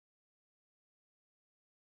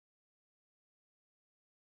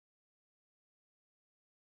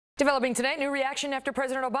Developing tonight, new reaction after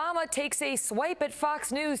President Obama takes a swipe at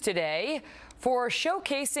Fox News today for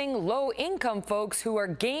showcasing low-income folks who are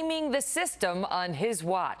gaming the system on his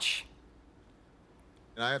watch.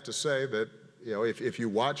 And I have to say that, if you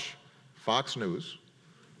watch Fox News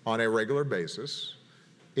on a regular basis,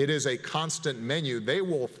 it is a constant menu. They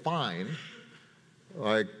will find,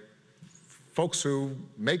 like, folks who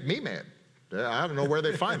make me mad. I don't know where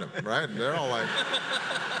they find them, right? They're all like,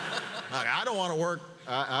 I don't want to work.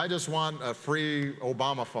 I just want a free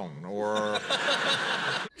Obama phone, or...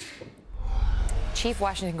 Chief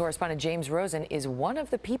Washington correspondent James Rosen is one of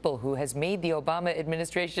the people who has made the Obama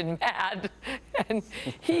administration mad, and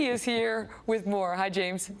he is here with more. Hi,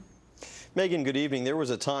 James. Megan, good evening. There was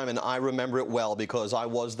a time, and I remember it well because I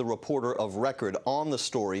was the reporter of record on the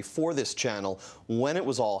story for this channel when it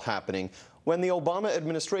was all happening, when the Obama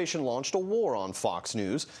administration launched a war on Fox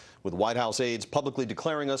News, with White House aides publicly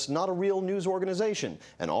declaring us not a real news organization,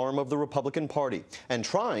 an arm of the Republican Party, and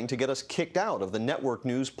trying to get us kicked out of the network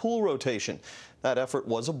news pool rotation. That effort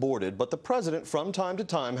was aborted, but the president from time to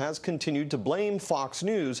time has continued to blame Fox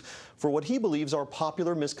News for what he believes are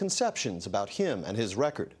popular misconceptions about him and his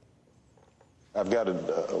record. I've got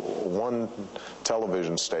one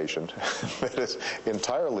television station that is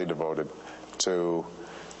entirely devoted to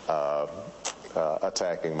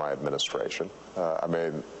attacking my administration. I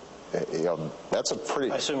mean, that's a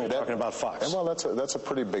pretty... I assume you're talking about Fox. Well, that's a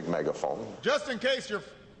pretty big megaphone. Just in case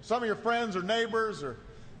some of your friends or neighbors or,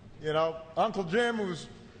 Uncle Jim, who's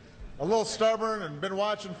a little stubborn and been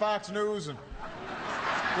watching Fox News, and,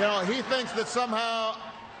 he thinks that somehow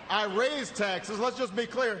I raise taxes. Let's just be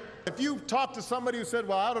clear. If you talk to somebody who said,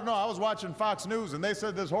 well, I don't know, I was watching Fox News and they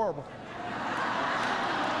said this horrible,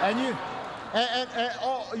 and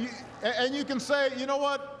you can say, you know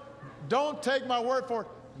what, don't take my word for it.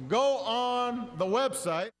 Go on the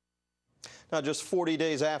website. Now, just 40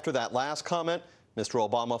 days after that last comment, Mr.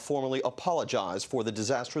 Obama formally apologized for the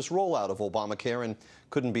disastrous rollout of Obamacare and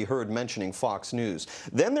couldn't be heard mentioning Fox News.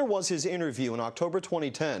 Then there was his interview in October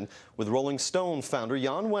 2010 with Rolling Stone founder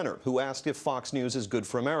Jan Wenner, who asked if Fox News is good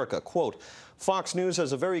for America. Quote, "Fox News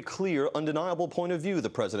has a very clear, undeniable point of view," the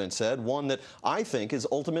president said, "one that I think is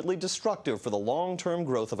ultimately destructive for the long-term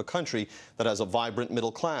growth of a country that has a vibrant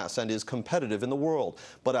middle class and is competitive in the world.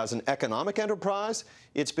 But as an economic enterprise,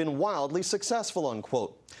 it's been wildly successful,"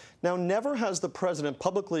 unquote. Now, never has the president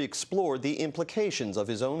publicly explored the implications of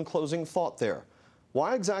his own closing thought there.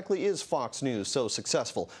 Why exactly is Fox News so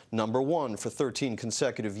successful? Number one for 13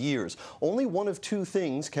 consecutive years. Only one of two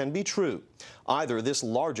things can be true. Either this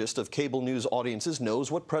largest of cable news audiences knows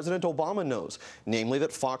what President Obama knows, namely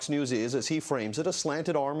that Fox News is, as he frames it, a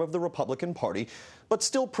slanted arm of the Republican Party, but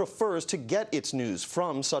still prefers to get its news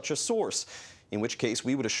from such a source, in which case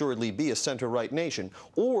we would assuredly be a center-right nation,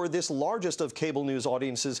 or this largest of cable news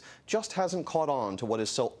audiences just hasn't caught on to what is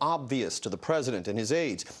so obvious to the president and his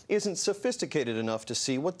aides, isn't sophisticated enough to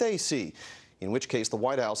see what they see, in which case the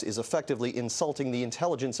White House is effectively insulting the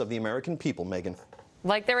intelligence of the American people, Megan.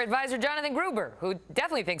 Like their advisor, Jonathan Gruber, who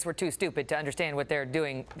definitely thinks we're too stupid to understand what they're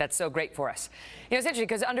doing that's so great for us. It's interesting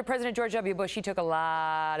because under President George W. Bush, he took a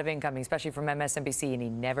lot of incoming, especially from MSNBC, and he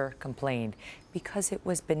never complained because it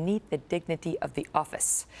was beneath the dignity of the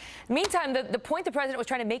office. Meantime, the point the president was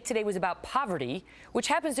trying to make today was about poverty, which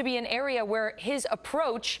happens to be an area where his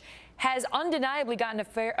approach has undeniably gotten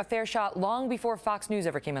a fair shot long before Fox News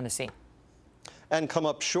ever came on the scene. And come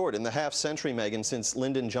up short in the half-century, Megan, since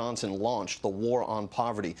Lyndon Johnson launched the war on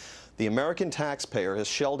poverty. The American taxpayer has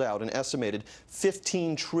shelled out an estimated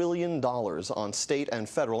 $15 trillion on state and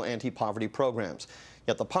federal anti-poverty programs.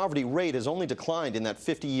 Yet the poverty rate has only declined in that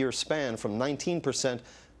 50-year span from 19%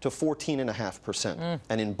 to 14.5%.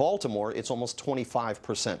 And in Baltimore, it's almost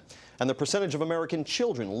 25%. And the percentage of American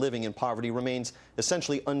children living in poverty remains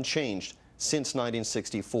essentially unchanged since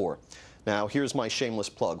 1964. Now, here's my shameless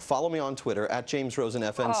plug. Follow me on Twitter at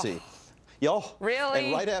JamesRosenFNC. Oh. Yo.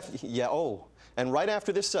 Really? And right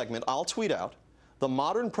after this segment, I'll tweet out the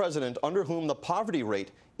modern president under whom the poverty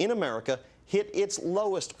rate in America hit its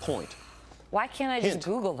lowest point. Why can't I just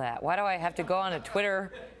Google that? Why do I have to go on a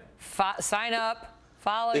Twitter, sign up,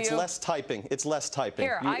 follow you? It's less typing. It's less typing.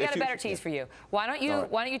 Here, I got a better tease for you. Why don't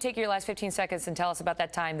you take your last 15 seconds and tell us about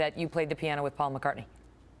that time that you played the piano with Paul McCartney?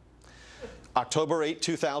 October 8,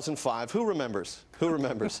 2005. Who remembers? Who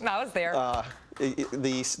remembers? I was there.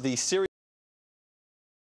 The series